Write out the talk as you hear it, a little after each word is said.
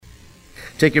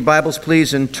Take your Bibles,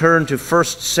 please, and turn to 1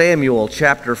 Samuel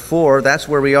chapter 4. That's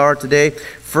where we are today.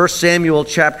 1 Samuel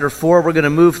chapter 4. We're going to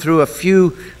move through a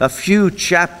few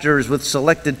chapters with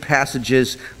selected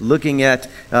passages looking at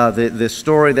the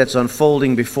story that's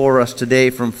unfolding before us today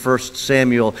from 1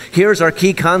 Samuel. Here's our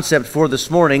key concept for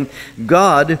this morning.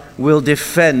 God will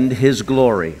defend His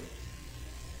glory.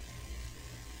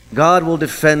 God will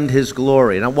defend His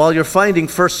glory. Now, while you're finding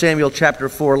 1 Samuel chapter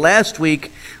 4, last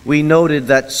week we noted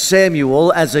that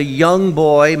Samuel, as a young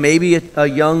boy, maybe a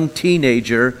young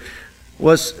teenager,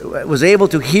 was able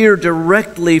to hear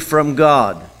directly from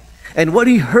God. And what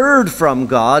he heard from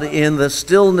God in the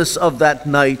stillness of that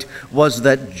night was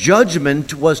that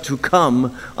judgment was to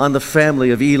come on the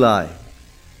family of Eli.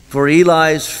 For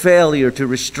Eli's failure to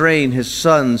restrain his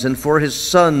sons, and for his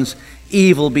sons'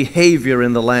 evil behavior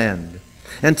in the land.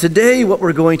 And today what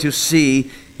we're going to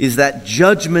see is that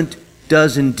judgment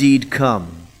does indeed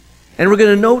come. And we're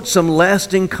going to note some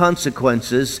lasting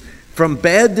consequences from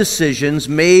bad decisions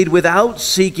made without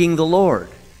seeking the Lord.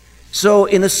 So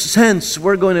in a sense,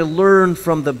 we're going to learn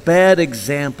from the bad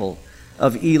example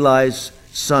of Eli's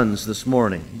sons this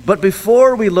morning. But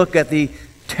before we look at the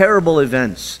terrible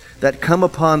events that come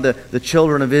upon the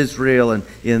children of Israel and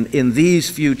in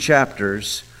these few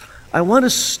chapters, I want to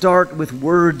start with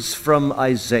words from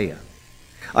Isaiah.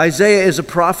 Isaiah is a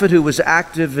prophet who was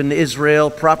active in Israel,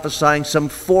 prophesying some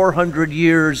 400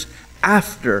 years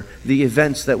after the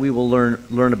events that we will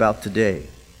learn about today.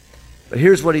 But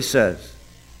here's what he says.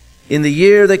 In the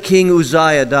year that King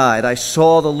Uzziah died, I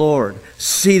saw the Lord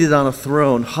seated on a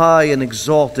throne, high and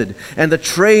exalted, and the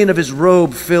train of his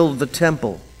robe filled the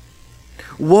temple.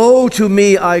 Woe to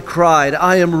me, I cried,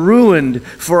 I am ruined,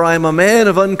 for I am a man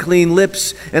of unclean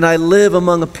lips, and I live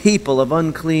among a people of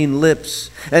unclean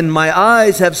lips. And my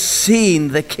eyes have seen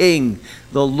the King,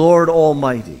 the Lord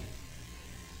Almighty.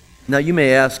 Now you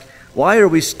may ask, why are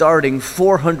we starting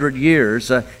 400 years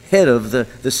ahead of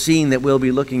the scene that we'll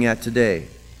be looking at today?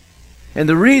 And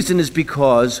the reason is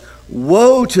because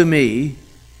woe to me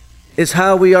is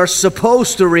how we are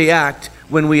supposed to react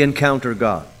when we encounter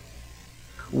God.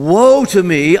 Woe to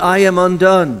me, I am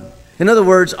undone. In other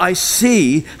words, I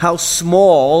see how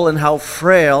small and how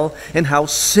frail and how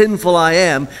sinful I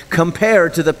am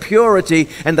compared to the purity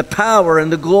and the power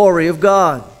and the glory of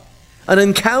God. An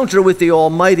encounter with the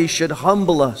Almighty should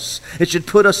humble us. It should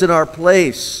put us in our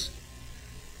place.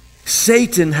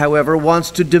 Satan, however,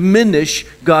 wants to diminish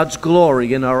God's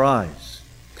glory in our eyes.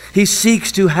 He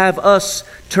seeks to have us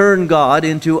turn God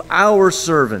into our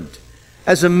servant,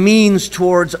 as a means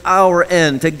towards our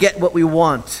end, to get what we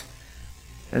want.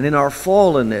 And in our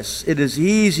fallenness, it is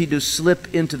easy to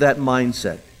slip into that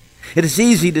mindset. It is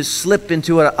easy to slip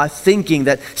into a thinking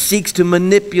that seeks to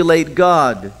manipulate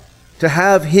God, to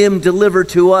have Him deliver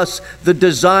to us the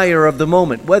desire of the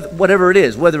moment, whatever it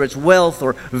is, whether it's wealth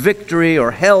or victory or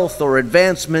health or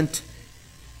advancement.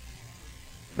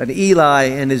 But Eli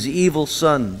and his evil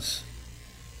sons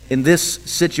in this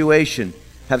situation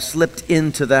have slipped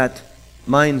into that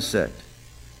mindset.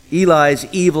 Eli's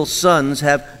evil sons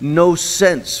have no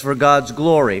sense for God's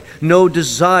glory, no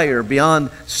desire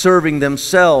beyond serving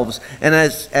themselves. And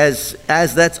as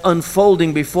that's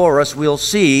unfolding before us, we'll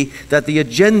see that the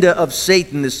agenda of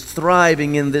Satan is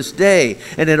thriving in this day.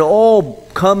 And it all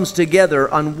comes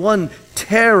together on one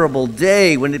terrible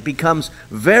day when it becomes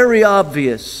very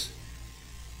obvious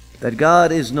that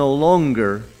God is no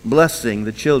longer blessing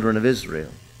the children of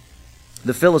Israel.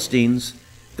 The Philistines,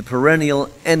 the perennial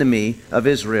enemy of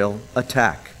Israel,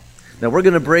 attack. Now we're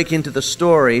going to break into the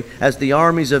story as the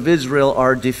armies of Israel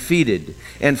are defeated.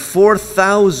 And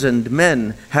 4,000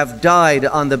 men have died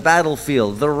on the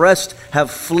battlefield. The rest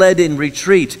have fled in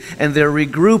retreat. And they're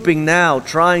regrouping now,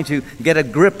 trying to get a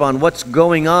grip on what's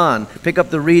going on. Pick up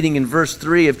the reading in verse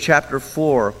 3 of chapter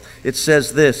 4. It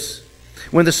says this.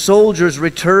 When the soldiers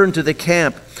returned to the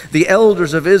camp, the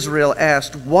elders of Israel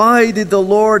asked, "Why did the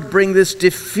Lord bring this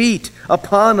defeat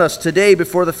upon us today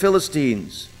before the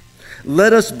Philistines?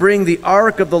 Let us bring the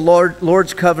ark of the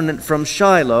Lord's covenant from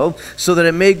Shiloh, so that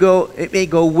it may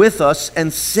go with us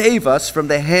and save us from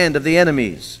the hand of the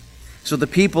enemies." So the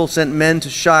people sent men to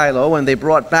Shiloh, and they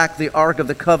brought back the ark of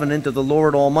the covenant of the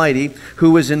Lord Almighty,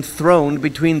 who was enthroned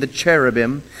between the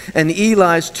cherubim. And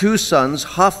Eli's two sons,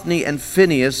 Hophni and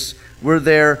Phinehas, were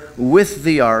there with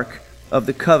the ark of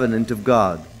the covenant of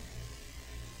God.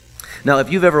 Now,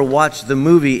 if you've ever watched the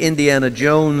movie Indiana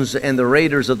Jones and the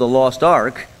Raiders of the Lost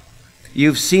Ark,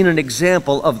 you've seen an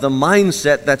example of the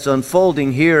mindset that's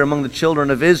unfolding here among the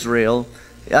children of Israel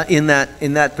in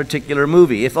that particular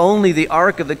movie. If only the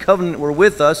ark of the covenant were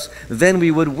with us, then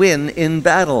we would win in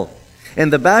battle.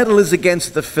 And the battle is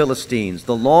against the Philistines,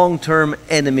 the long-term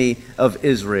enemy of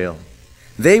Israel.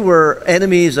 They were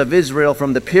enemies of Israel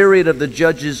from the period of the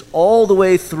Judges all the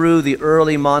way through the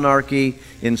early monarchy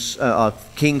in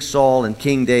King Saul and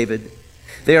King David.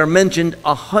 They are mentioned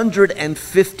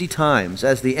 150 times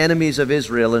as the enemies of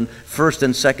Israel in 1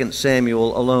 and 2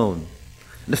 Samuel alone.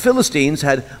 The Philistines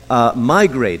had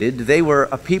migrated. They were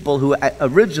a people who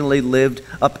originally lived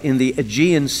up in the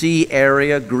Aegean Sea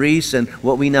area, Greece, and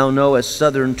what we now know as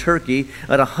southern Turkey.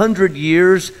 At 100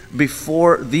 years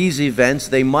before these events,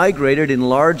 they migrated in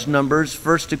large numbers,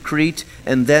 first to Crete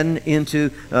and then into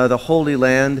the Holy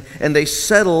Land, and they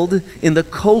settled in the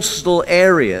coastal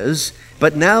areas,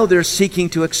 but now they're seeking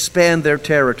to expand their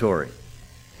territory.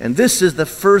 And this is the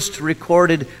first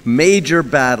recorded major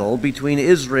battle between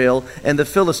Israel and the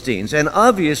Philistines. And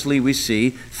obviously we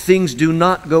see things do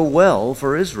not go well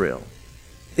for Israel.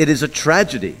 It is a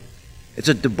tragedy. It's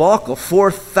a debacle.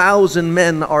 4,000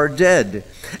 men are dead.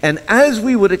 And as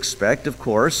we would expect, of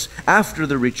course, after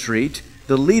the retreat,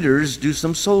 the leaders do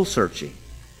some soul searching.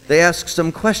 They ask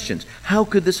some questions. How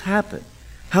could this happen?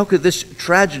 How could this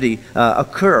tragedy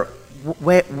occur?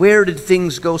 Where did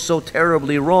things go so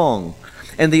terribly wrong?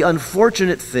 And the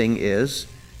unfortunate thing is,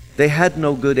 they had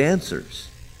no good answers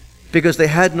because they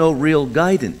had no real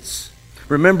guidance.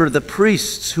 Remember, the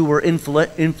priests who were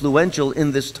influential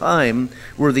in this time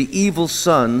were the evil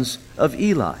sons of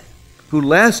Eli, who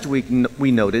last week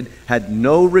we noted had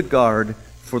no regard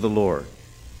for the Lord.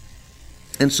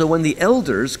 And so when the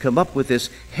elders come up with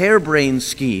this harebrained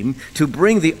scheme to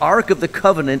bring the Ark of the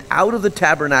Covenant out of the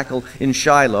tabernacle in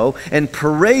Shiloh and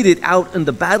parade it out in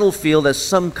the battlefield as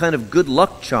some kind of good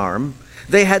luck charm,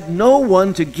 they had no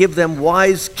one to give them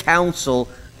wise counsel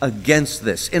against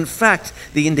this. In fact,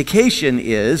 the indication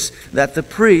is that the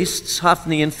priests,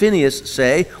 Hophni and Phinehas,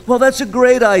 say, well, that's a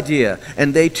great idea,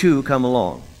 and they too come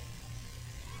along.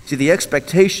 See, the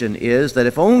expectation is that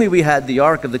if only we had the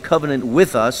Ark of the Covenant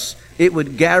with us, it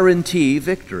would guarantee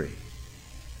victory.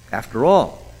 After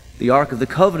all, the Ark of the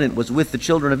Covenant was with the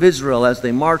children of Israel as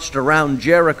they marched around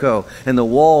Jericho and the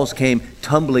walls came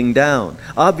tumbling down.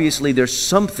 Obviously, there's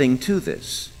something to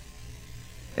this.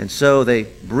 And so they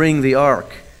bring the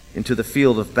Ark into the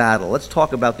field of battle. Let's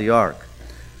talk about the Ark.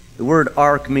 The word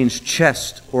ark means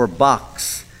chest or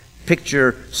box.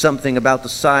 Picture something about the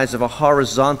size of a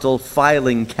horizontal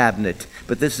filing cabinet,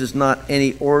 but this is not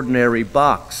any ordinary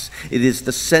box. It is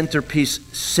the centerpiece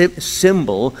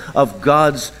symbol of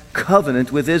God's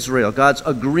covenant with Israel, God's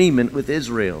agreement with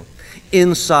Israel.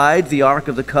 Inside the Ark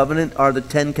of the Covenant are the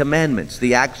Ten Commandments,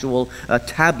 the actual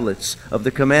tablets of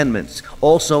the commandments.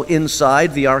 Also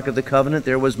inside the Ark of the Covenant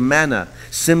there was manna,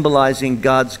 symbolizing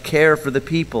God's care for the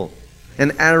people.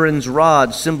 And Aaron's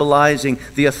rod, symbolizing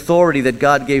the authority that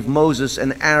God gave Moses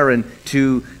and Aaron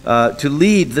to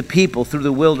lead the people through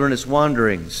the wilderness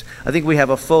wanderings. I think we have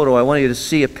a photo. I want you to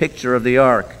see a picture of the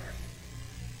Ark.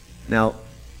 Now,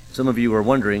 some of you are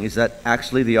wondering, is that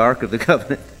actually the Ark of the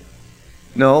Covenant?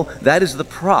 No, that is the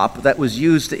prop that was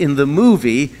used in the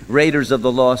movie Raiders of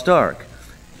the Lost Ark.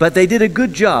 But they did a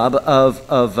good job of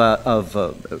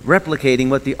replicating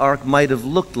what the ark might have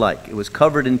looked like. It was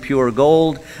covered in pure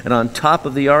gold, and on top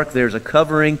of the ark there's a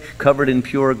covering covered in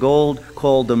pure gold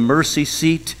called the mercy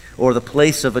seat, or the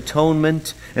place of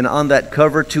atonement. And on that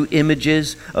cover, 2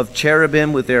 images of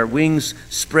cherubim with their wings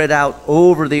spread out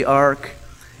over the ark.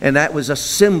 And that was a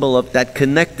symbol of that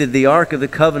connected the Ark of the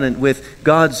Covenant with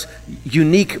God's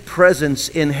unique presence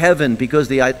in heaven, because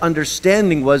the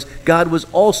understanding was God was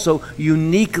also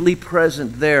uniquely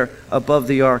present there above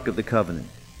the Ark of the Covenant.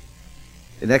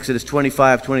 In Exodus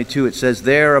 25:22 it says,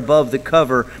 there above the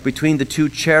cover between the 2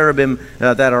 cherubim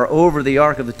that are over the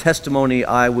Ark of the Testimony,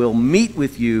 I will meet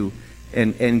with you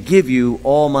and give you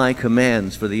all my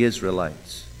commands for the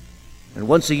Israelites. And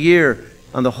once a year,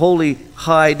 on the holy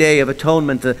high day of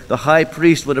atonement, the high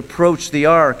priest would approach the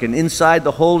ark, and inside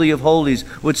the Holy of Holies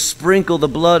would sprinkle the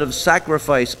blood of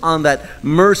sacrifice on that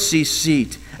mercy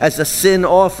seat as a sin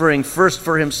offering, first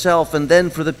for himself and then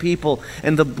for the people.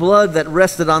 And the blood that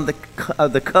rested on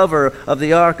the cover of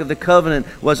the Ark of the Covenant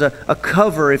was a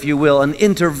cover, if you will, an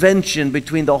intervention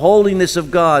between the holiness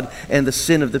of God and the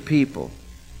sin of the people.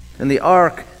 And the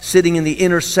ark sitting in the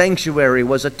inner sanctuary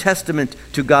was a testament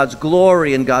to God's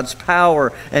glory and God's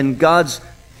power and God's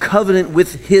covenant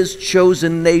with his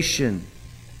chosen nation.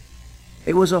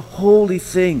 It was a holy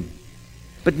thing.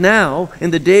 But now,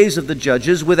 in the days of the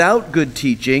judges, without good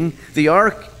teaching, the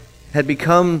ark had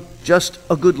become just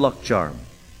a good luck charm.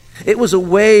 It was a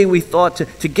way, we thought,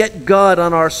 to get God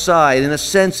on our side. In a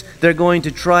sense, they're going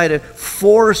to try to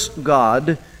force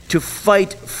God to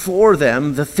fight for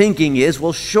them, the thinking is,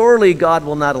 well, surely God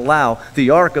will not allow the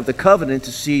Ark of the Covenant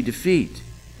to see defeat.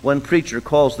 One preacher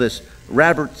calls this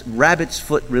rabbit's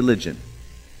foot religion,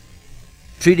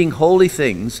 treating holy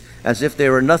things as if they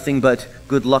were nothing but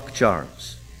good luck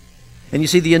charms. And you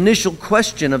see, the initial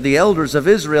question of the elders of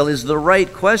Israel is the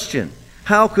right question.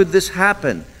 How could this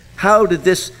happen? How did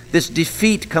this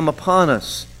defeat come upon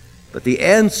us? But the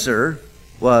answer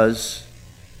was,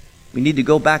 we need to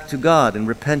go back to God in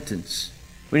repentance.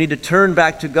 We need to turn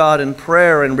back to God in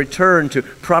prayer and return to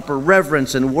proper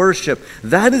reverence and worship.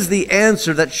 That is the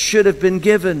answer that should have been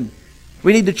given.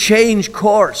 We need to change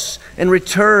course and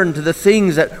return to the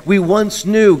things that we once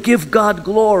knew. Give God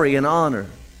glory and honor.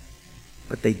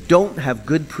 But they don't have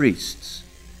good priests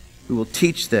who will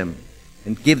teach them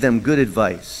and give them good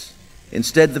advice.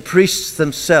 Instead, the priests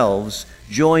themselves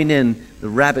join in the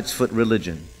rabbit's foot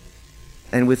religion.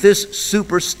 And with this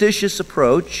superstitious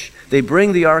approach, they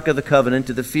bring the Ark of the Covenant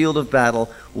to the field of battle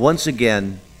once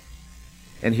again.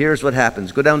 And here's what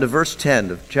happens. Go down to verse 10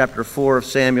 of chapter 4 of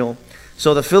Samuel.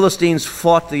 So the Philistines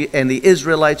fought, and the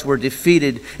Israelites were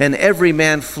defeated, and every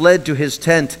man fled to his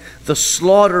tent. The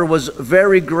slaughter was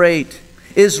very great.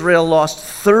 Israel lost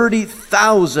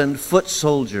 30,000 foot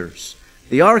soldiers.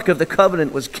 The Ark of the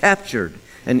Covenant was captured,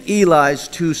 and Eli's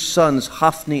two sons,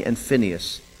 Hophni and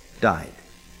Phinehas, died.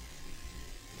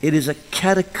 It is a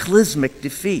cataclysmic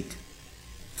defeat.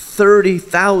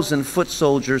 30,000 foot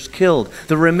soldiers killed,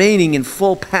 the remaining in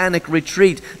full panic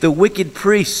retreat. The wicked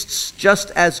priests, just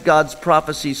as God's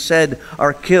prophecy said,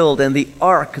 are killed, and the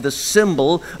ark, the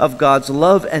symbol of God's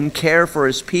love and care for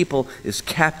his people, is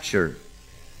captured.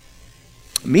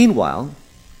 Meanwhile,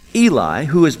 Eli,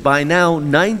 who is by now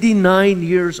 99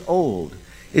 years old,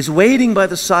 is waiting by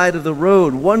the side of the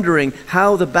road, wondering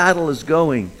how the battle is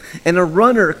going. And a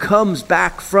runner comes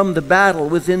back from the battle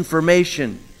with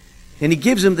information. And he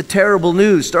gives him the terrible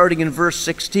news, starting in verse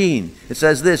 16. It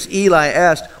says this, Eli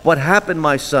asked, "What happened,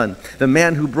 my son?" The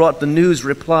man who brought the news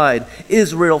replied,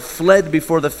 "Israel fled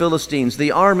before the Philistines.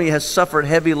 The army has suffered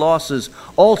heavy losses.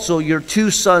 Also, your two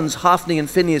sons, Hophni and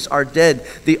Phinehas, are dead.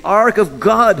 The ark of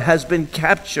God has been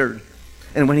captured."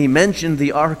 And when he mentioned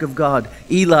the ark of God,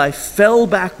 Eli fell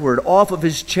backward off of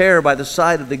his chair by the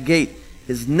side of the gate.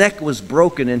 His neck was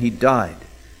broken and he died,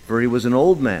 for he was an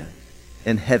old man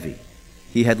and heavy.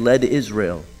 He had led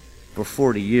Israel for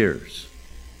 40 years.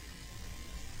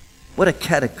 What a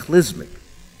cataclysmic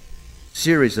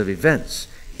series of events.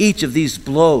 Each of these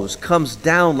blows comes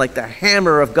down like the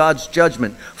hammer of God's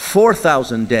judgment.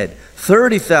 4,000 dead,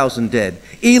 30,000 dead,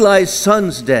 Eli's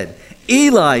sons dead,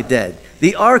 Eli dead,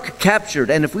 the ark captured.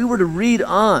 And if we were to read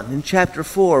on in chapter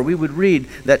 4, we would read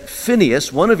that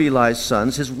Phinehas, one of Eli's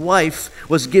sons, his wife,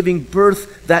 was giving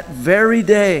birth that very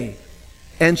day.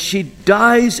 And she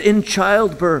dies in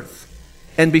childbirth.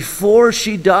 And before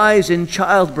she dies in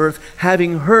childbirth,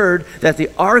 having heard that the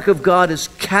ark of God is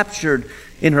captured,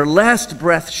 in her last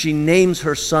breath she names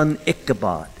her son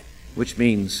Ichabod, which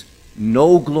means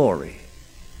no glory.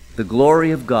 The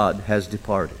glory of God has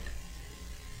departed.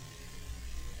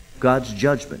 God's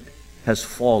judgment has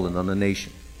fallen on the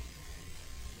nation.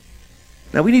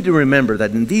 Now we need to remember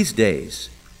that in these days,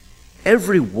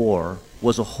 every war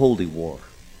was a holy war,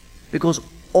 because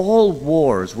all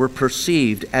wars were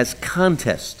perceived as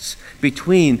contests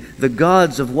between the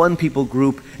gods of one people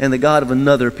group and the god of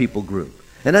another people group.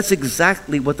 And that's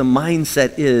exactly what the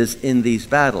mindset is in these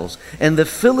battles. And the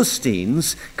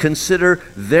Philistines consider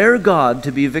their God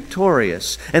to be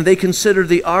victorious. And they consider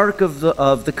the Ark of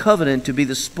the Covenant to be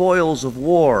the spoils of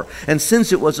war. And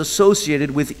since it was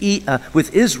associated with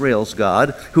Israel's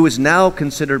God, who is now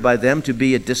considered by them to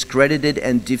be a discredited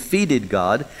and defeated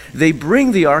God, they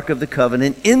bring the Ark of the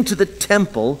Covenant into the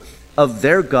temple of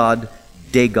their god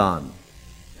Dagon.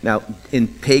 Now, in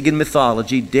pagan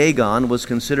mythology, Dagon was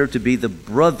considered to be the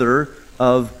brother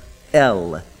of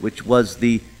El, which was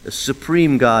the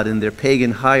supreme god in their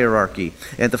pagan hierarchy,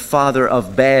 and the father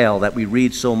of Baal that we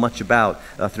read so much about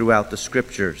throughout the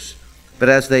scriptures. But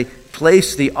as they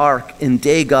place the ark in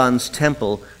Dagon's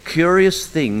temple, curious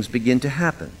things begin to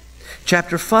happen.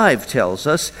 Chapter 5 tells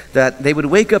us that they would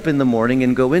wake up in the morning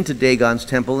and go into Dagon's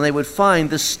temple, and they would find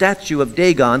the statue of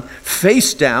Dagon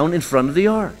face down in front of the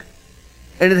ark.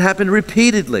 And it happened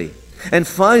repeatedly. And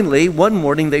finally, one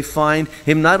morning they find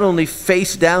him not only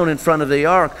face down in front of the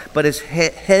ark, but his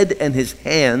head and his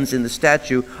hands in the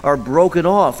statue are broken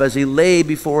off as he lay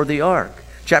before the ark.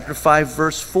 Chapter 5,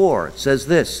 verse 4, it says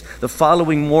this, "The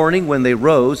following morning when they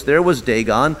rose, there was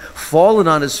Dagon, fallen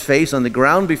on his face on the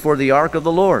ground before the ark of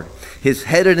the Lord. His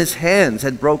head and his hands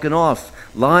had broken off,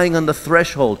 lying on the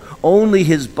threshold. Only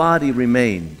his body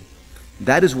remained.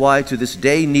 That is why to this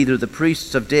day neither the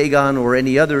priests of Dagon or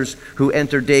any others who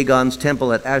enter Dagon's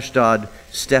temple at Ashdod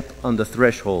step on the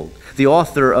threshold. The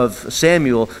author of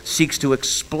Samuel seeks to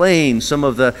explain some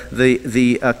of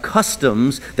the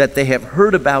customs that they have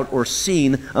heard about or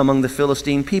seen among the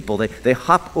Philistine people. They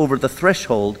hop over the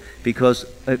threshold because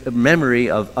a memory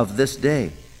of this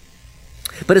day.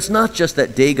 But it's not just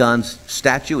that Dagon's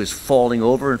statue is falling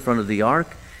over in front of the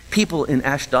ark. People in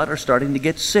Ashdod are starting to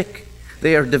get sick.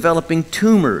 They are developing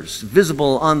tumors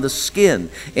visible on the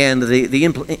skin. And the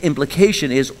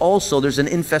implication is also there's an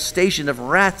infestation of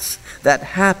rats that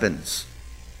happens.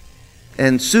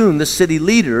 And soon the city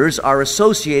leaders are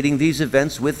associating these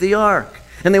events with the ark.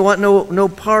 And they want no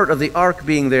part of the ark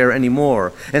being there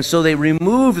anymore. And so they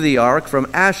remove the ark from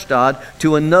Ashdod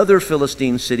to another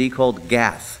Philistine city called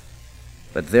Gath.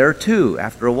 But there too,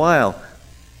 after a while,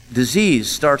 disease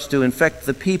starts to infect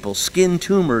the people. Skin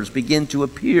tumors begin to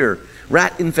appear.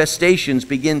 Rat infestations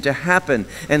begin to happen.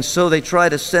 And so they try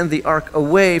to send the ark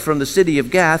away from the city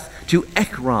of Gath to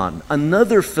Ekron,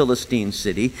 another Philistine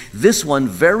city, this one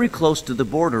very close to the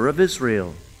border of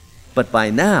Israel. But by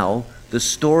now, the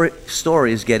story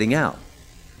is getting out.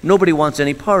 Nobody wants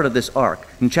any part of this ark.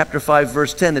 In chapter 5,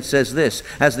 verse 10, it says this: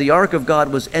 As the ark of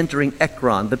God was entering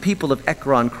Ekron, the people of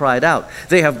Ekron cried out,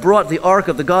 "They have brought the ark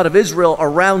of the God of Israel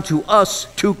around to us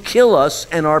to kill us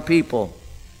and our people."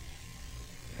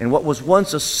 And what was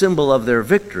once a symbol of their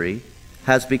victory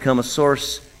has become a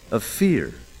source of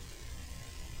fear.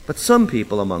 But some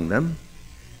people among them,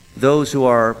 those who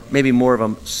are maybe more of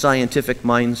a scientific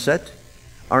mindset,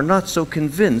 are not so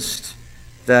convinced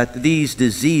that these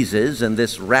diseases and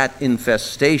this rat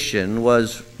infestation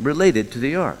was related to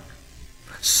the ark.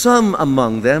 Some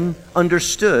among them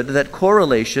understood that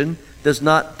correlation does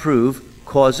not prove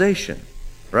causation,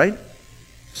 right?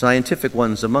 Scientific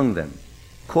ones among them.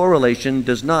 Correlation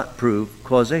does not prove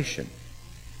causation.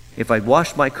 If I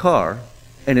wash my car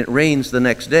and it rains the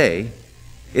next day,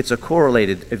 it's a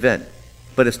correlated event.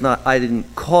 But it's not, I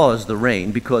didn't cause the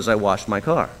rain because I washed my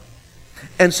car.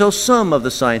 And so some of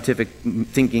the scientific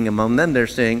thinking among them, they're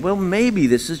saying, well, maybe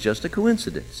this is just a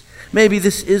coincidence. Maybe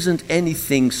this isn't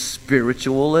anything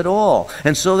spiritual at all.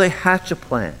 And so they hatch a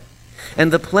plan.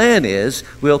 And the plan is,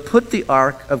 we'll put the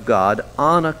ark of God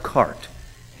on a cart.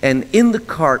 And in the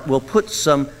cart, we'll put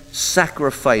some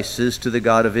sacrifices to the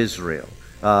God of Israel.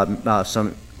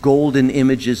 Some golden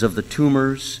images of the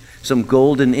tumors, some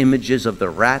golden images of the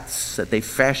rats that they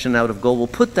fashion out of gold. We'll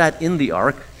put that in the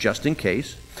ark, just in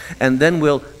case. And then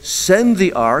we'll send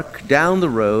the ark down the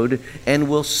road, and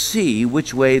we'll see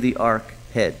which way the ark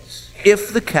heads.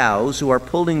 If the cows who are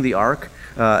pulling the ark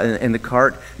and the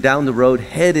cart down the road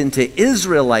head into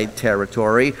Israelite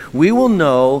territory, we will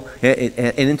know,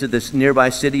 and into this nearby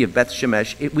city of Beth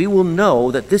Shemesh, we will know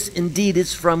that this indeed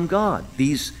is from God,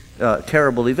 these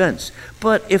terrible events.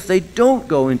 But if they don't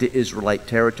go into Israelite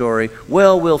territory,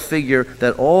 well, we'll figure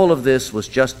that all of this was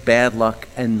just bad luck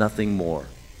and nothing more.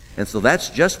 And so that's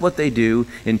just what they do.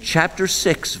 In chapter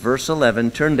 6, verse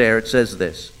 11, turn there, it says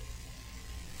this: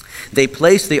 They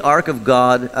place the ark of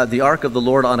God, the ark of the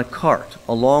Lord, on a cart,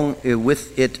 along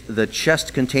with it the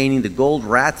chest containing the gold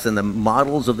rats and the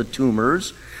models of the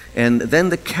tumors. And then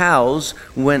the cows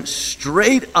went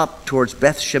straight up towards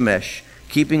Beth Shemesh,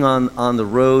 keeping on the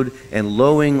road and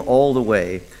lowing all the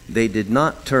way. They did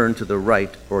not turn to the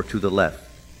right or to the left.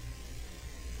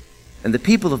 And the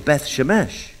people of Beth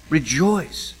Shemesh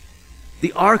rejoice.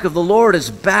 The ark of the Lord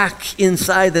is back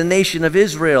inside the nation of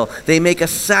Israel. They make a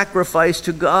sacrifice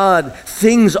to God.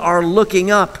 Things are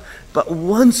looking up. But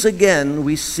once again,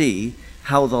 we see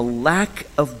how the lack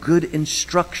of good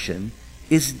instruction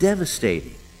is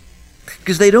devastating.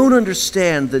 Because they don't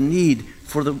understand the need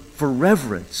for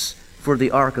reverence for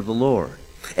the ark of the Lord.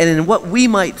 And in what we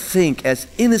might think as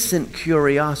innocent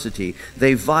curiosity,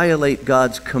 they violate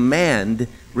God's command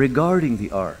regarding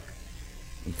the ark.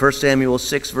 In 1 Samuel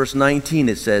 6, verse 19,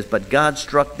 it says, But God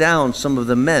struck down some of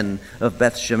the men of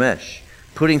Beth Shemesh,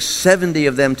 putting 70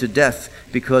 of them to death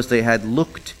because they had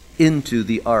looked into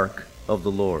the ark of the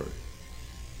Lord.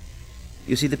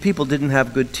 You see, the people didn't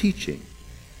have good teaching.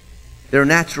 Their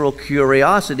natural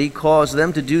curiosity caused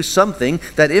them to do something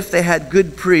that if they had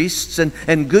good priests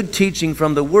and good teaching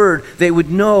from the Word, they would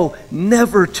know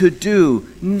never to do,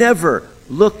 never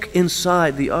look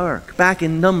inside the ark. Back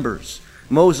in Numbers,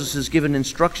 Moses is given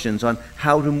instructions on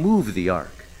how to move the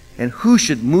ark and who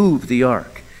should move the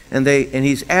ark. And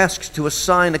he's asked to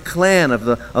assign a clan of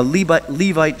a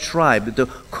Levite tribe, the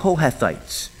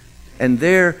Kohathites. And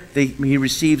there he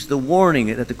receives the warning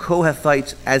that the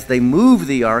Kohathites, as they move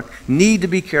the ark, need to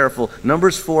be careful.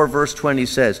 Numbers 4, verse 20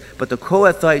 says, But the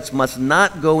Kohathites must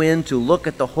not go in to look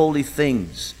at the holy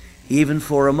things even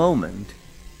for a moment,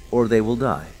 or they will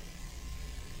die.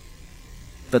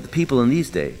 But the people in these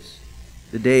days,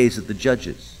 the days of the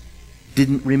judges,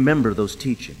 didn't remember those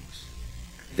teachings.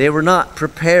 They were not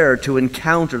prepared to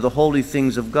encounter the holy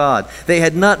things of God. They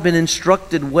had not been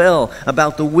instructed well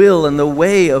about the will and the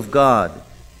way of God.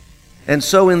 And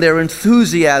so in their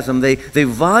enthusiasm, they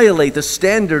violate the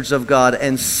standards of God,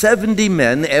 and 70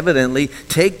 men evidently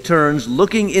take turns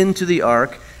looking into the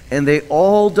ark, and they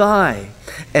all die.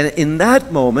 And in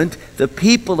that moment, the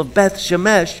people of Beth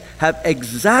Shemesh have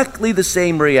exactly the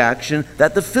same reaction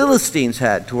that the Philistines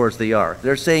had towards the ark.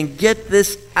 They're saying, get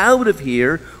this out of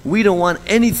here. We don't want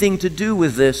anything to do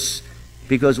with this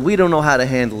because we don't know how to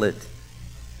handle it.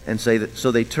 And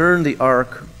so they turn the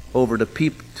ark over to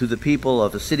the people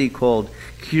of a city called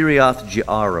Kiriath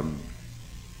Jearim,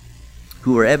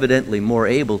 who were evidently more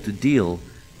able to deal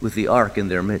with the ark in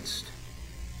their midst.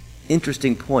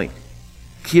 Interesting point.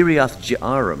 Kiriath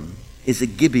Jearim is a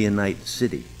Gibeonite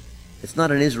city. It's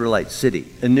not an Israelite city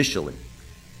initially.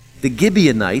 The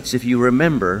Gibeonites, if you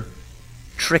remember,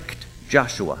 tricked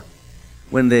Joshua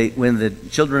when the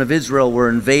children of Israel were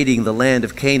invading the land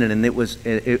of Canaan, and it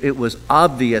was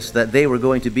obvious that they were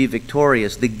going to be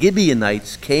victorious. The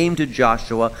Gibeonites came to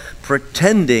Joshua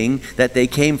pretending that they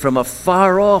came from a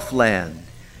far-off land.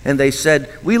 And they said,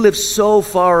 we live so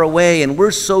far away and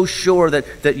we're so sure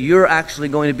that you're actually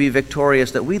going to be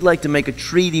victorious that we'd like to make a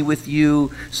treaty with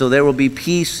you so there will be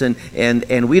peace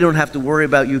and we don't have to worry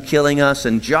about you killing us.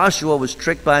 And Joshua was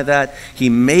tricked by that. He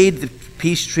made the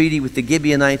peace treaty with the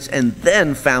Gibeonites and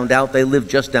then found out they lived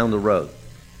just down the road.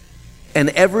 And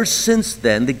ever since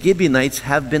then, the Gibeonites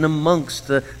have been amongst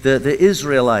the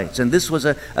Israelites. And this was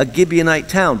a Gibeonite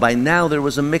town. By now, there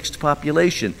was a mixed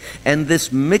population. And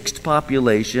this mixed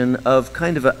population of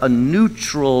kind of a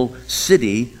neutral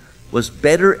city was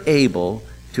better able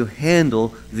to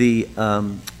handle the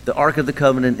Ark of the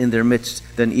Covenant in their midst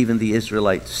than even the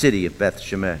Israelite city of Beth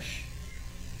Shemesh.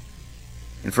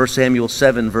 In 1 Samuel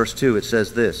 7, verse 2, it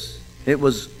says this, It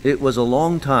was a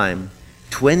long time,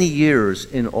 20 years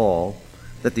in all,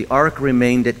 that the ark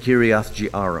remained at Kiriath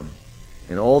Jearim,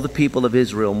 and all the people of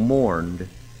Israel mourned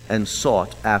and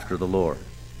sought after the Lord.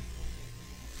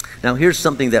 Now here's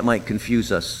something that might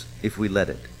confuse us if we let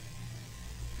it.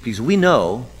 Because we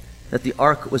know that the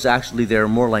ark was actually there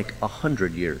more like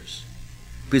 100 years.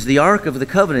 Because the Ark of the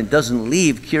Covenant doesn't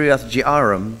leave Kiriath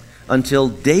Jearim until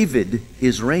David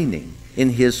is reigning.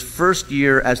 In his first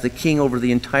year as the king over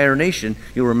the entire nation,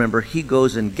 you'll remember he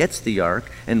goes and gets the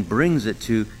ark and brings it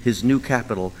to his new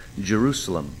capital,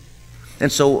 Jerusalem.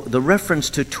 And so the reference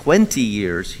to 20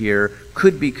 years here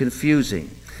could be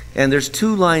confusing. And there's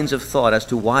two lines of thought as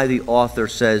to why the author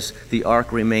says the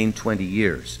ark remained 20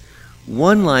 years.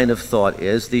 One line of thought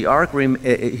is the ark,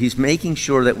 he's making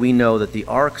sure that we know that the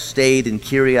ark stayed in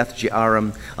Kiriath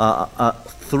Jearim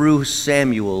through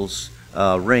Samuel's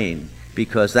reign,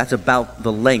 because that's about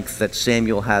the length that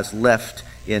Samuel has left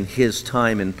in his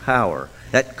time in power.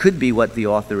 That could be what the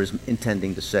author is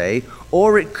intending to say,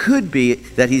 or it could be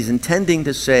that he's intending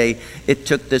to say it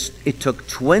took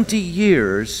 20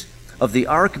 years of the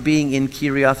ark being in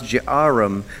Kiriath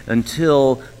Jearim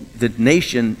until the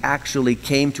nation actually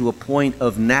came to a point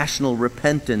of national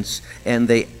repentance, and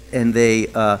they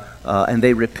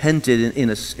repented in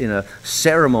a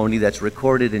ceremony that's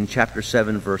recorded in chapter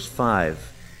 7, verse 5.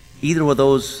 Either of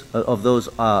those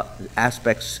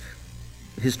aspects,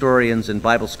 historians and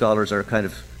Bible scholars are kind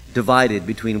of divided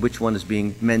between which one is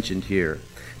being mentioned here.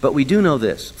 But we do know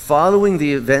this. Following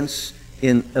the events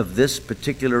of this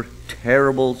particular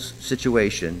terrible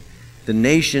situation, the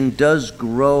nation does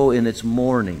grow in its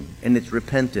mourning and its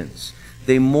repentance.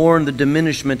 They mourn the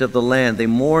diminishment of the land. They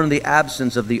mourn the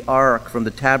absence of the ark from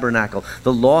the tabernacle,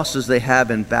 the losses they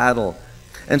have in battle.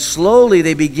 And slowly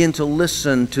they begin to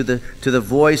listen to the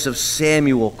voice of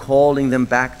Samuel calling them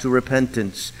back to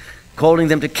repentance, calling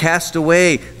them to cast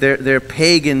away their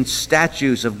pagan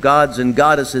statues of gods and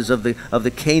goddesses of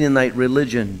the Canaanite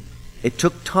religion. It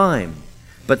took time,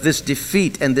 but this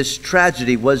defeat and this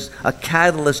tragedy was a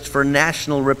catalyst for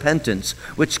national repentance,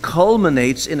 which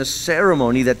culminates in a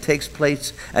ceremony that takes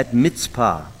place at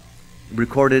Mitzpah,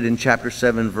 recorded in chapter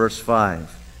 7, verse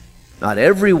 5. Not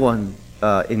everyone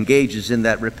engages in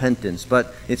that repentance,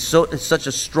 but it's such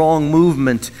a strong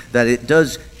movement that it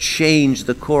does change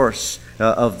the course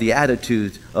of the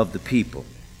attitude of the people.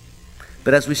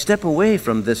 But as we step away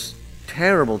from this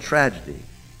terrible tragedy,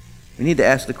 we need to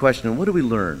ask the question, what do we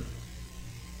learn?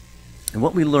 And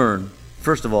what we learn,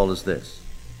 first of all, is this: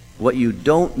 what you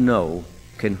don't know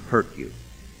can hurt you.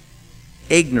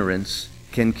 Ignorance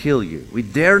can kill you. We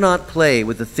dare not play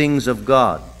with the things of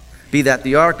God. be that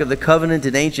the Ark of the Covenant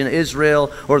in ancient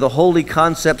Israel, or the holy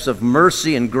concepts of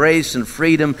mercy and grace and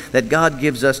freedom that God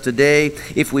gives us today,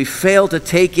 if we fail to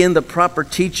take in the proper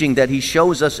teaching that He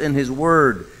shows us in His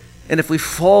Word, and if we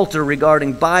falter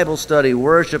regarding Bible study,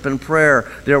 worship, and prayer,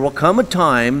 there will come a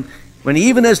time when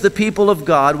even as the people of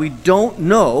God, we don't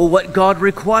know what God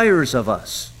requires of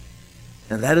us.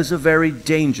 And that is a very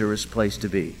dangerous place to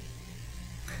be.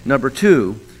 Number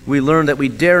two, we learn that we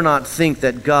dare not think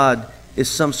that God is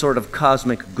some sort of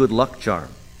cosmic good luck charm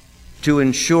to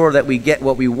ensure that we get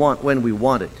what we want when we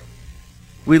want it.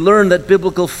 We learn that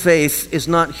biblical faith is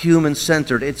not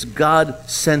human-centered, it's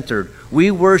God-centered. We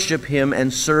worship Him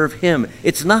and serve Him.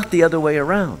 It's not the other way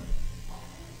around.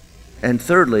 And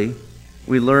thirdly,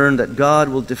 we learn that God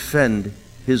will defend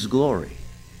His glory.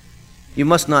 You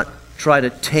must not try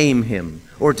to tame Him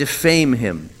or defame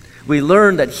Him. We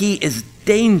learn that He is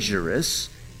dangerous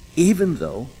even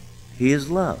though He is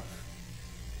love.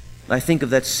 I think of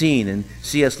that scene in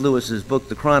C.S. Lewis's book,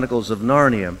 The Chronicles of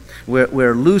Narnia,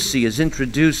 where Lucy is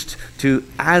introduced to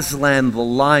Aslan the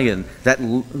lion,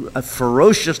 a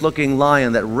ferocious-looking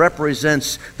lion that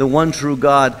represents the one true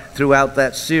God throughout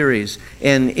that series.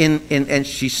 And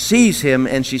she sees him,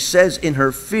 and she says in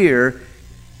her fear,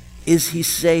 "Is he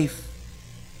safe?"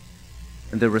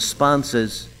 And the response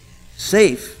is,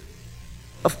 "Safe?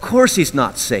 Of course he's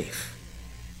not safe,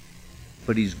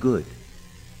 but he's good.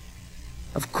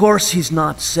 Of course he's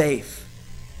not safe,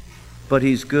 but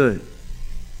he's good."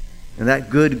 And that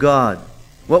good God,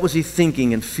 what was He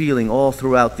thinking and feeling all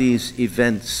throughout these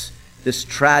events, this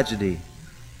tragedy?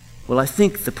 Well, I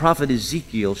think the prophet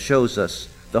Ezekiel shows us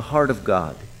the heart of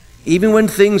God. Even when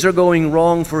things are going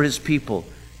wrong for His people,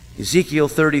 Ezekiel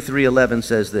 33:11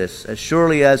 says this, "As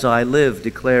surely as I live,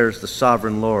 declares the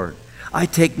sovereign Lord, I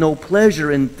take no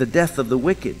pleasure in the death of the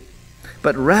wicked,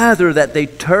 but rather that they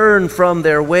turn from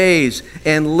their ways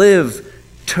and live.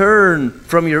 Turn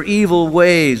from your evil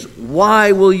ways.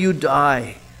 Why will you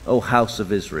die, O house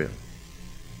of Israel?"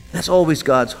 That's always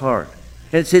God's heart.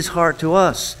 And it's His heart to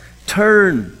us.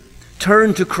 Turn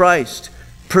to Christ.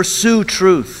 Pursue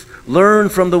truth. Learn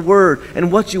from the Word.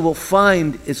 And what you will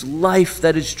find is life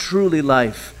that is truly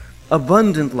life.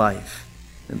 Abundant life.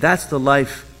 And that's the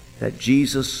life that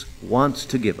Jesus wants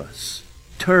to give us.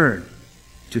 Turn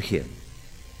to Him.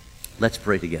 Let's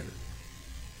pray together.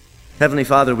 Heavenly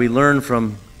Father, we learn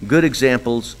from good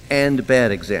examples and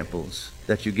bad examples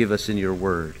that You give us in Your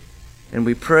Word. And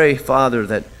we pray, Father,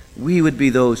 that we would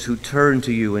be those who turn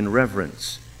to You in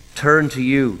reverence, turn to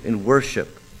You in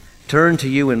worship, turn to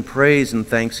You in praise and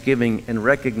thanksgiving, and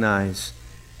recognize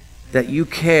that You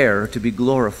care to be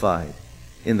glorified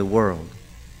in the world.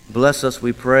 Bless us,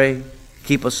 we pray.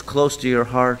 Keep us close to Your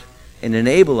heart, and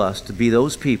enable us to be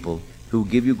those people who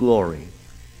give You glory.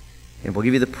 And we'll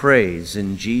give You the praise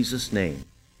in Jesus' name.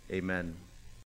 Amen.